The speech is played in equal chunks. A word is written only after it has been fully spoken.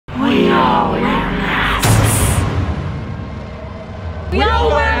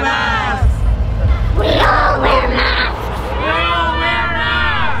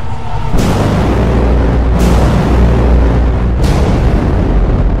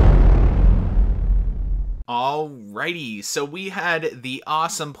Alrighty, so we had the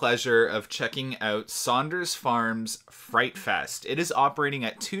awesome pleasure of checking out Saunders Farms Fright Fest. It is operating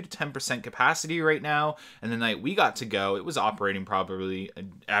at 2 to 10% capacity right now, and the night we got to go, it was operating probably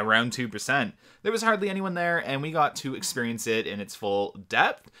around 2%. There was hardly anyone there, and we got to experience it in its full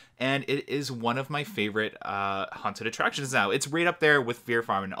depth, and it is one of my favorite haunted attractions now. It's right up there with Fear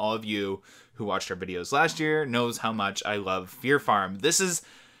Farm, and all of you who watched our videos last year knows how much I love Fear Farm. This is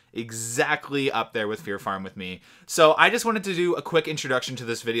exactly up there with Fear Farm with me. So I just wanted to do a quick introduction to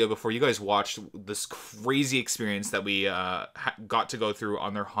this video before you guys watched this crazy experience that we got to go through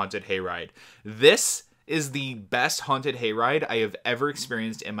on their haunted hayride. This is the best haunted hayride I have ever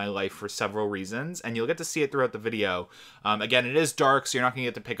experienced in my life for several reasons, and you'll get to see it throughout the video. Again, it is dark, so you're not going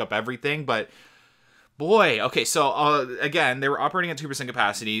to get to pick up everything, but boy, okay, so again, they were operating at 2%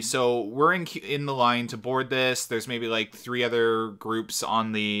 capacity, so we're in the line to board this. There's maybe like 3 other groups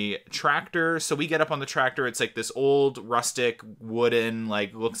on the tractor, so we get up on the tractor. It's like this old, rustic, wooden,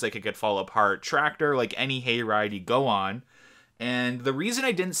 like, looks like it could fall apart tractor, like any hayride you go on. And the reason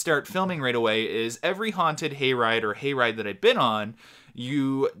I didn't start filming right away is every haunted hayride or hayride that I've been on,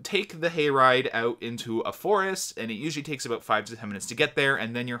 you take the hayride out into a forest, and it usually takes about 5 to 10 minutes to get there,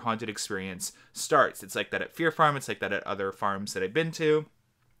 and then your haunted experience starts. It's like that at Fear Farm, it's like that at other farms that I've been to.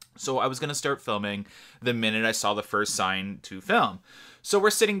 So I was going to start filming the minute I saw the first sign to film. So we're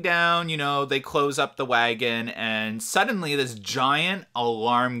sitting down, you know, they close up the wagon, and suddenly this giant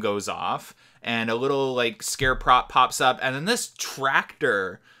alarm goes off, and a little, like, scare prop pops up, and then this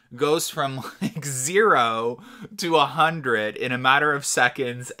tractor goes from like 0 to 100 in a matter of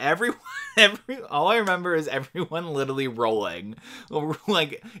seconds. All I remember is everyone literally rolling.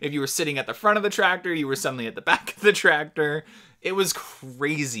 Like, if you were sitting at the front of the tractor, you were suddenly at the back of the tractor. It was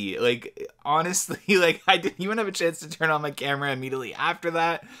crazy. Like, honestly, like, I didn't even have a chance to turn on my camera immediately after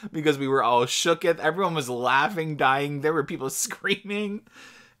that because we were all shook. Everyone was laughing, dying. There were people screaming.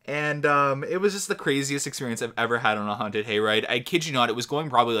 And it was just the craziest experience I've ever had on a haunted hayride. I kid you not, it was going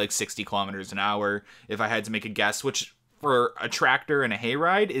probably like 60 kilometers an hour if I had to make a guess, which for a tractor and a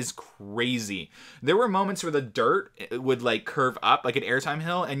hayride is crazy. There were moments where the dirt would like curve up like an airtime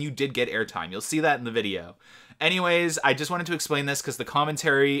hill, and you did get airtime. You'll see that in the video. Anyways, I just wanted to explain this because the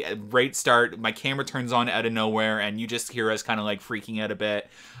commentary at right start, my camera turns on out of nowhere and you just hear us kind of like freaking out a bit.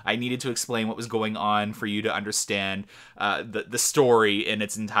 I needed to explain what was going on for you to understand the story in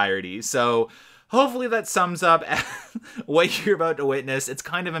its entirety. So hopefully that sums up what you're about to witness. It's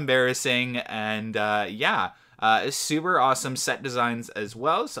kind of embarrassing, and yeah, super awesome set designs as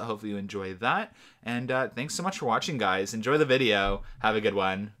well. So hopefully you enjoy that. And thanks so much for watching, guys. Enjoy the video. Have a good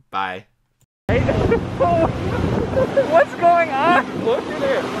one. Bye. What's going on? Look at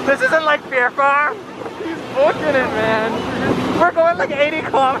it. This isn't like Fear Farm. He's booking it, man. We're going like 80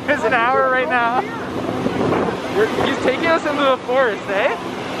 kilometers an hour right now. He's taking us into the forest, eh?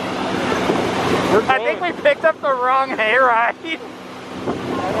 I think we picked up the wrong hayride. I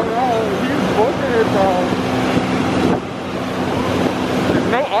don't know. He's booking it, bro.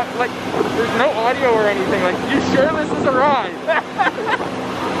 There's no audio or anything. Like, you sure this is a ride?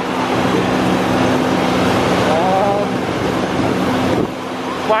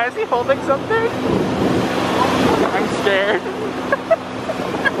 Why is he holding something? I'm scared.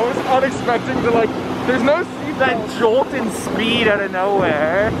 I was not expecting to, like, there's no seat. That jolt in speed out of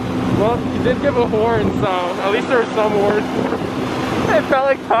nowhere. Well, he did give a horn, so at least there was some horn. It felt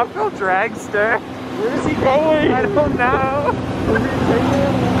like Top Girl Dragster. Where is he going? I don't know.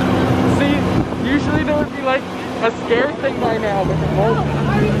 See, usually there would be like a scare thing by now, but there won't.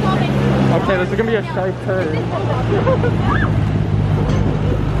 Okay, this is gonna be a sharp turn.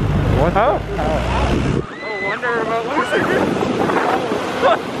 What? Oh. No wonder about losing it.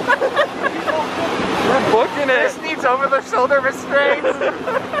 We're booking it. This needs over-the-shoulder restraints.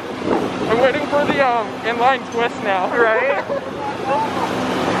 I'm waiting for the inline twist now. Right?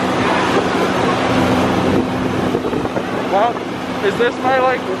 Well, is this my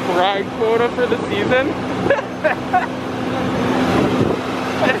like ride quota for the season?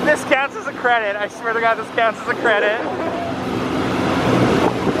 This counts as a credit. I swear to God, this counts as a credit.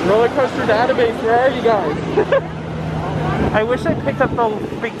 Roller coaster database, where are you guys? I wish I picked up the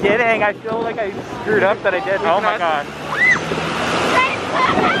beginning. I feel like I screwed up that I did. Oh my God.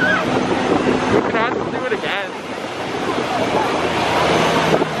 We can have to do it again.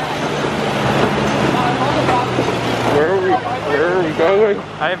 Where are we going?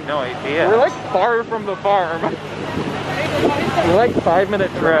 I have no idea. We're like far from the farm. We're like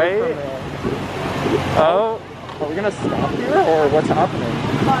 5-minute drive from there. Oh. Are we gonna stop here or what's happening?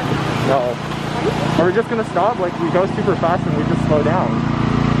 No. Are we just gonna stop? Like, we go super fast and we just slow down.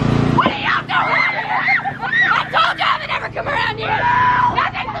 What are you doing? come around here!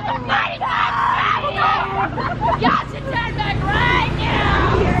 Nothing but the fighting around here! Y'all should turn back right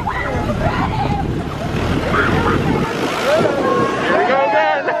now! Here we go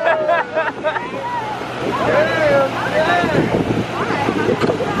again!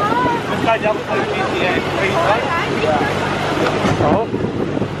 This guy double plays GTA. Oh.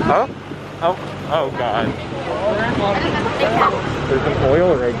 Oh. Oh. Oh, God. There's an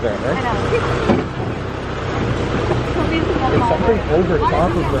oil rig there. There's something over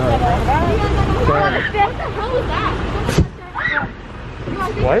top of that. What the hell is that?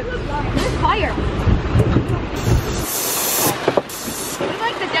 What? There's fire. It's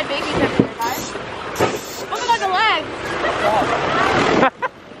like the dead babies everywhere, guys. Oh my god, the legs!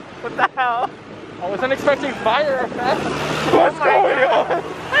 What the hell? I wasn't expecting fire effect. What's going on?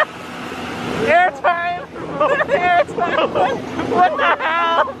 Airtime! Airtime! What the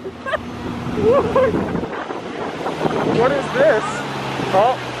hell? What is this?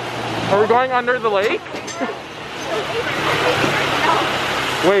 Oh, are we going under the lake?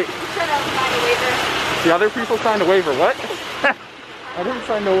 Wait, the other people signed a waiver. What? I didn't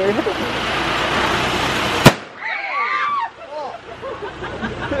sign no waiver.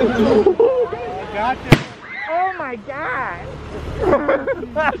 Gotcha. Oh my god!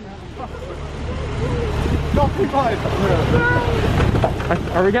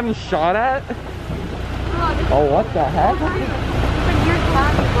 Are we getting shot at? Oh, what the heck?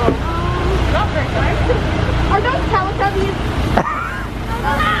 Are those Teletubbies?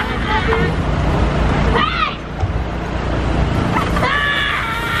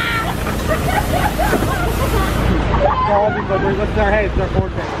 We're lifting our heads, they're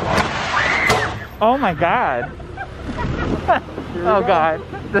vortex. Oh my god! Oh god!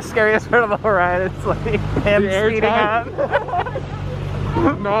 The scariest part of the whole ride is like him speeding up.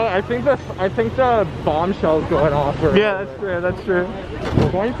 No, I think the bombshell's going off. Yeah, that's true. That's true.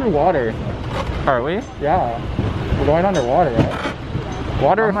 We're going through water. Are we? Yeah, we're going underwater. Right?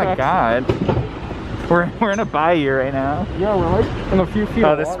 Water. Oh my god! We're in a bayou right now. Yeah, we're like in a few feet.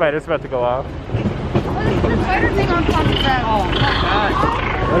 Oh, this spider's about to go off. The spider thing on top of that. Oh my god.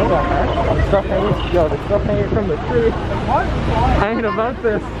 What the heck? Stuff hanging. Yo, the stuff hanging from the tree. What? I ain't about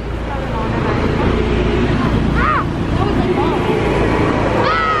this.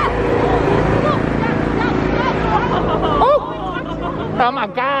 Oh my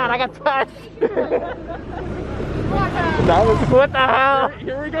god, I got touched! That was What the hell?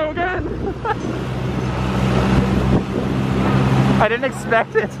 Here we go again. I didn't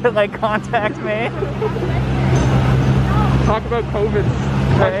expect it to like contact me. Talk about COVID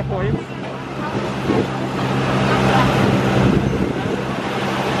touch points.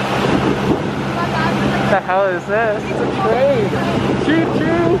 What the hell is this? It's a train. Choo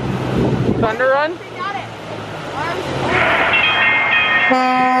choo. Thunder run. Got it.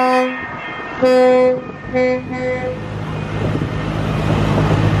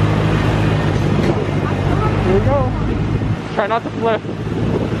 Here we go. Try not to flip.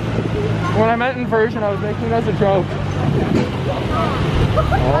 When I meant inversion, I was making it as a joke.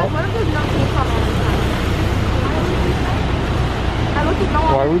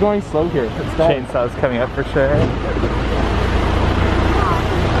 Why are we going slow here? It's done. Chainsaw's coming up for sure.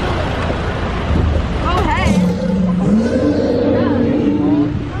 Oh, hey.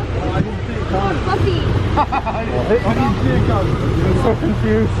 I'm so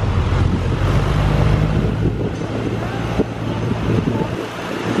confused.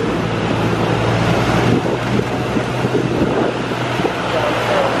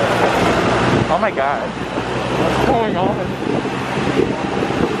 Oh my god. What's going on?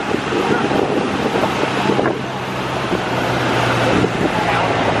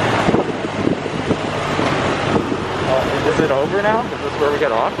 Is it over now? Is this where we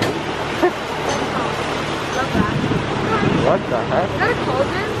get off? What the heck? Is that a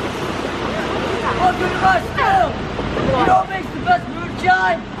cauldron? Welcome to my school! You know what makes the best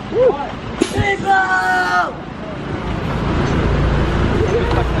moonshine? People!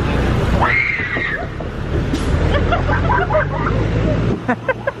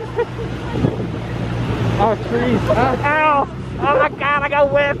 Oh, trees. Ow! Oh my god, I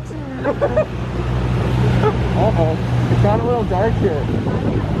got whipped! Uh-oh. It's got a little dark here.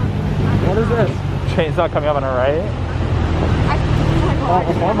 What is this? Chainsaw coming up on our right. Oh,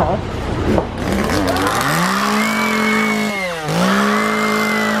 almost.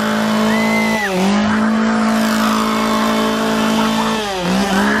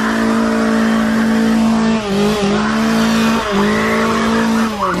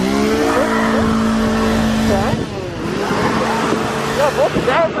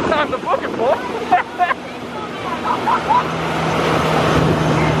 That was the time to book it, boy.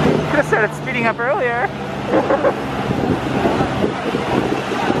 Could have started speeding up earlier.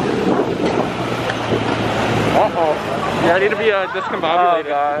 Uh-oh. Yeah, I need to be discombobulated. Oh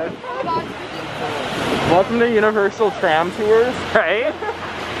god. Welcome to Universal Tram Tours. Right?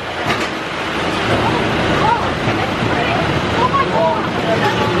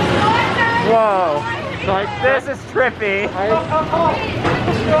 Whoa. So This is trippy.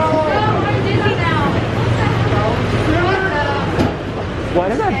 Why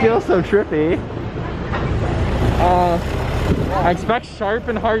does that feel so trippy? I expect sharp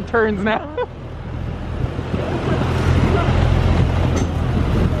and hard turns now.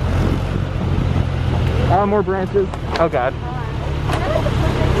 More branches. Oh god.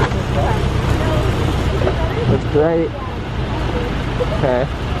 That's great. Okay.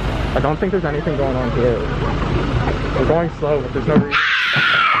 I don't think there's anything going on here. We're going slow, but there's no reason.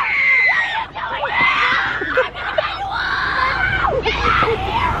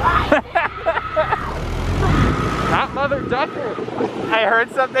 Not mother ducker. I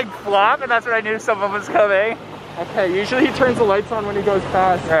heard something flop and that's when I knew someone was coming. Okay, usually he turns the lights on when he goes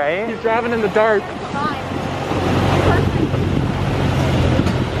past. Right? He's driving in the dark.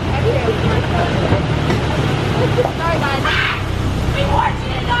 Sorry, guys. We warned you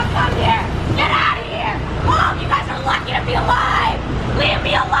to not come here. Get out of here. Oh, you guys are lucky to be alive. Leave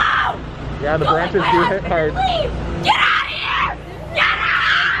me alone. Yeah, the branches do hit hard. Leave. Get out of here. Get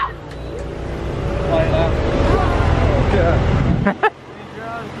out.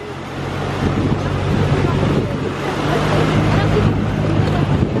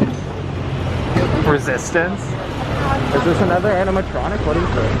 Resistance. Is this another animatronic? What is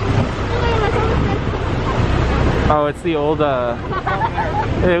this? Oh, it's the old,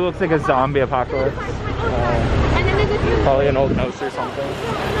 it looks like a zombie apocalypse. Probably an old house or something.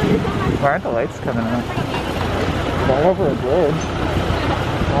 Why aren't the lights coming on? Going over a bridge.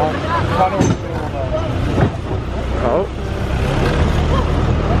 Oh.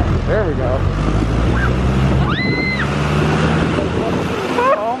 There we go.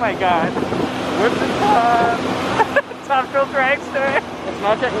 Oh my god. Whip the Top Thrill Dragster. It's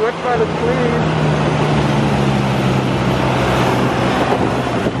not getting whipped by the sleeve.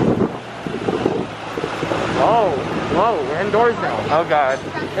 Whoa, whoa, we're indoors now. Oh god.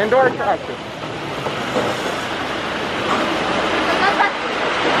 Indoor attraction.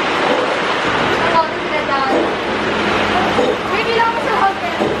 Maybe that was her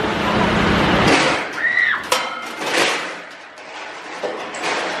husband.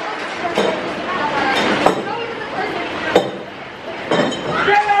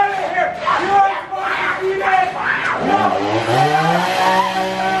 Get out of here! You are fucking female!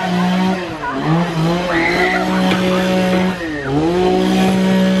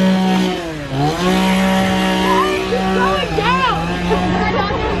 No!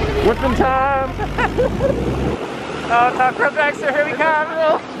 Whipping time! Oh, Top Thrill Dragster, here we come.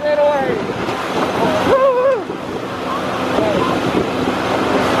 Straight away!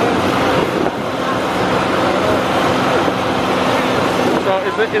 So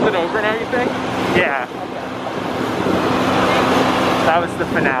is it over now, you think? Yeah. That was the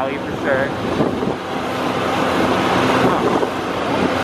finale for sure.